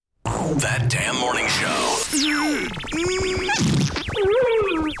That damn morning show.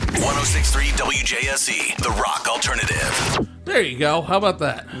 106.3 WJSE, The Rock Alternative. There you go. How about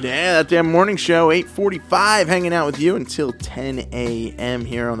that? Yeah, that damn morning show, 8:45, hanging out with you until 10 a.m.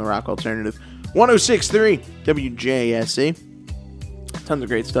 here on The Rock Alternative. 106.3 WJSE. Tons of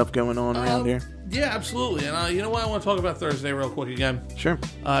great stuff going on around here. Yeah, absolutely. And you know what? I want to talk about Thursday real quick again. Sure.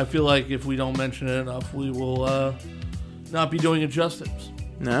 I feel like if we don't mention it enough, we will not be doing it justice.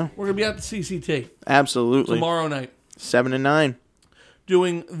 No. We're going to be at the CCT. Absolutely. Tomorrow night. 7 to 9.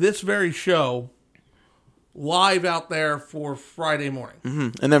 Doing this very show live out there for Friday morning.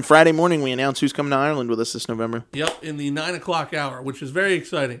 Mm-hmm. And then Friday morning, we announce who's coming to Ireland with us this November. Yep, in the 9 o'clock hour, which is very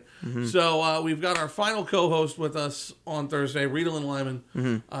exciting. Mm-hmm. So we've got our final co-host with us on Thursday, Rita Lynn Lyman.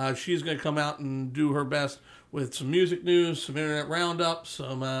 Mm-hmm. She's going to come out and do her best with some music news, some internet roundup,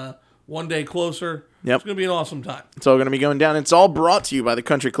 some One Day Closer. Yep. It's going to be an awesome time. It's all going to be going down. It's all brought to you by the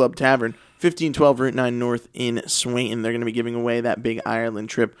Country Club Tavern, 1512 Route 9 North in Swainton. They're going to be giving away that big Ireland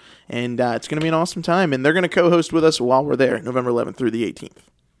trip, and it's going to be an awesome time. And they're going to co-host with us while we're there, November 11th through the 18th.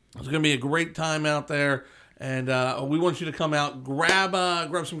 It's going to be a great time out there, and we want you to come out, grab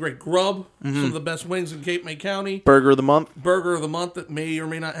some great grub, some of the best wings in Cape May County. Burger of the month that may or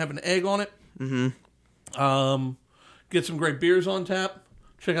may not have an egg on it. Mm-hmm. Get some great beers on tap.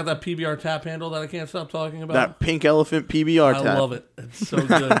 Check out that PBR tap handle that I can't stop talking about. That Pink Elephant PBR tap. I love it. It's so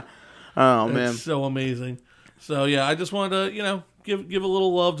good. Oh, man. It's so amazing. So, yeah, I just wanted to, give a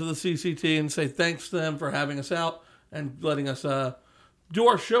little love to the CCT and say thanks to them for having us out and letting us do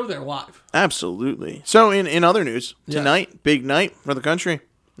our show there live. Absolutely. So, in other news, tonight, big night for the country.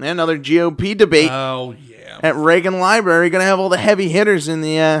 Another GOP debate. Oh, yeah. At Reagan Library. Going to have all the heavy hitters in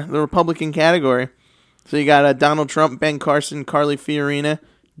the Republican category. So, you got Donald Trump, Ben Carson, Carly Fiorina,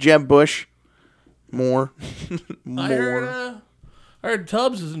 Jeb Bush, more. I heard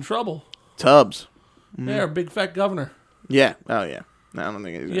Tubbs is in trouble. Tubbs. Mm-hmm. Yeah, our big fat governor. Yeah. Oh, yeah. No, I don't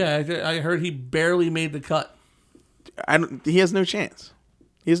think he's Yeah, I heard he barely made the cut. He has no chance.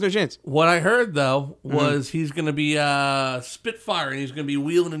 He has no chance. What I heard, though, was he's going to be Spitfire, and he's going to be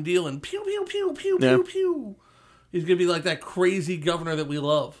wheeling and dealing. Pew, pew, pew, pew, pew, pew. He's going to be like that crazy governor that we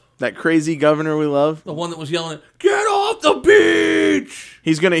love. That crazy governor we love. The one that was yelling, "Get off the beach!"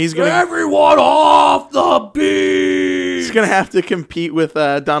 He's gonna everyone off the beach. He's gonna have to compete with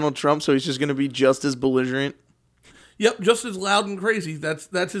Donald Trump, so he's just gonna be just as belligerent. Yep, just as loud and crazy.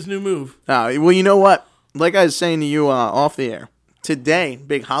 That's his new move. Well, you know what? Like I was saying to you off the air, today,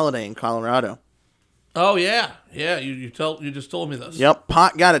 big holiday in Colorado. Oh yeah. You just told me this. Yep,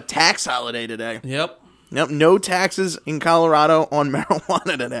 pot got a tax holiday today. Yep, no taxes in Colorado on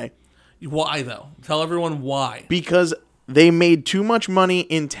marijuana today. Why, though? Tell everyone why. Because they made too much money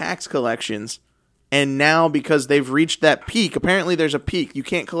in tax collections, and now because they've reached that peak, apparently there's a peak. You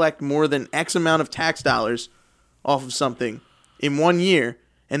can't collect more than X amount of tax dollars off of something in 1 year,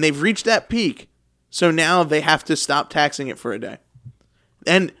 and they've reached that peak, so now they have to stop taxing it for a day.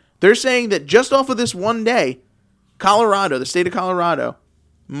 And they're saying that just off of this one day, Colorado, the state of Colorado,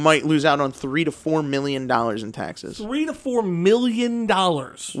 might lose out on $3 to $4 million in taxes. $3 to $4 million.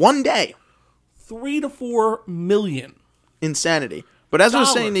 1 day. $3 to $4 million. Insanity. But as I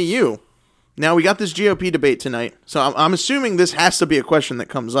was saying to you, now we got this GOP debate tonight, so I'm assuming this has to be a question that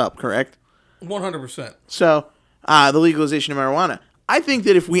comes up, correct? 100%. So, the legalization of marijuana. I think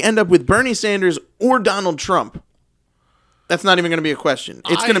that if we end up with Bernie Sanders or Donald Trump, that's not even going to be a question.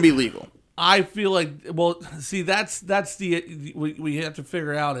 It's going to be legal. I feel like, well, see, that's the we have to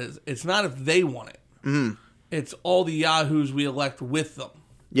figure out is it's not if they want it. Mm. It's all the yahoos we elect with them.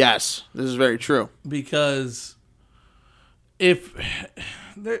 Yes, this is very true. Because I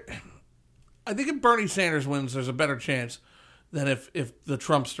think if Bernie Sanders wins, there's a better chance than if the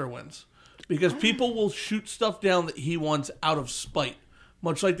Trumpster wins. Because people will shoot stuff down that he wants out of spite,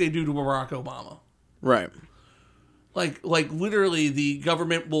 much like they do to Barack Obama. Right. Like literally the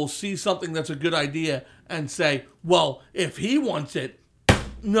government will see something that's a good idea and say, well, if he wants it,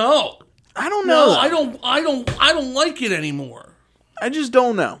 no. I don't know. No, I don't like it anymore. I just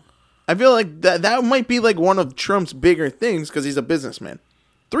don't know. I feel like that might be like one of Trump's bigger things because he's a businessman.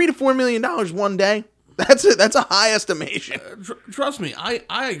 $3 to $4 million 1 day. That's it. That's a high estimation. Trust me,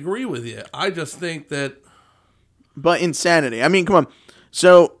 I agree with you. I just think that. But insanity. I mean, come on.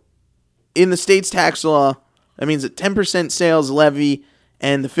 So, in the state's tax law, that means that 10% sales levy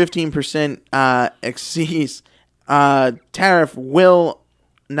and the 15% exceeds tariff will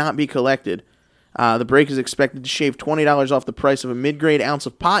not be collected. The break is expected to shave $20 off the price of a mid-grade ounce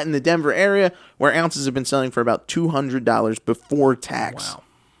of pot in the Denver area, where ounces have been selling for about $200 before tax. Wow.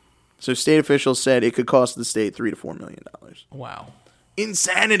 So state officials said it could cost the state $3 to $4 million. Wow.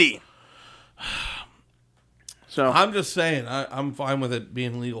 Insanity. So I'm just saying, I'm fine with it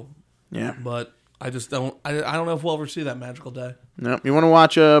being legal, yeah. but I just don't. I don't know if we'll ever see that magical day. No, you want to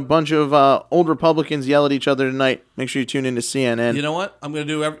watch a bunch of old Republicans yell at each other tonight? Make sure you tune into CNN. You know what? I'm going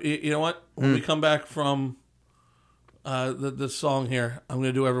to do. You know what? When we come back from the song here, I'm going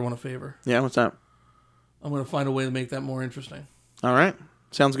to do everyone a favor. Yeah, what's that? I'm going to find a way to make that more interesting. All right,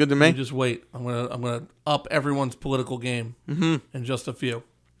 sounds good to me. You just wait. I'm gonna up everyone's political game in just a few.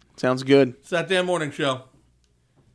 Sounds good. It's That Damn Morning Show.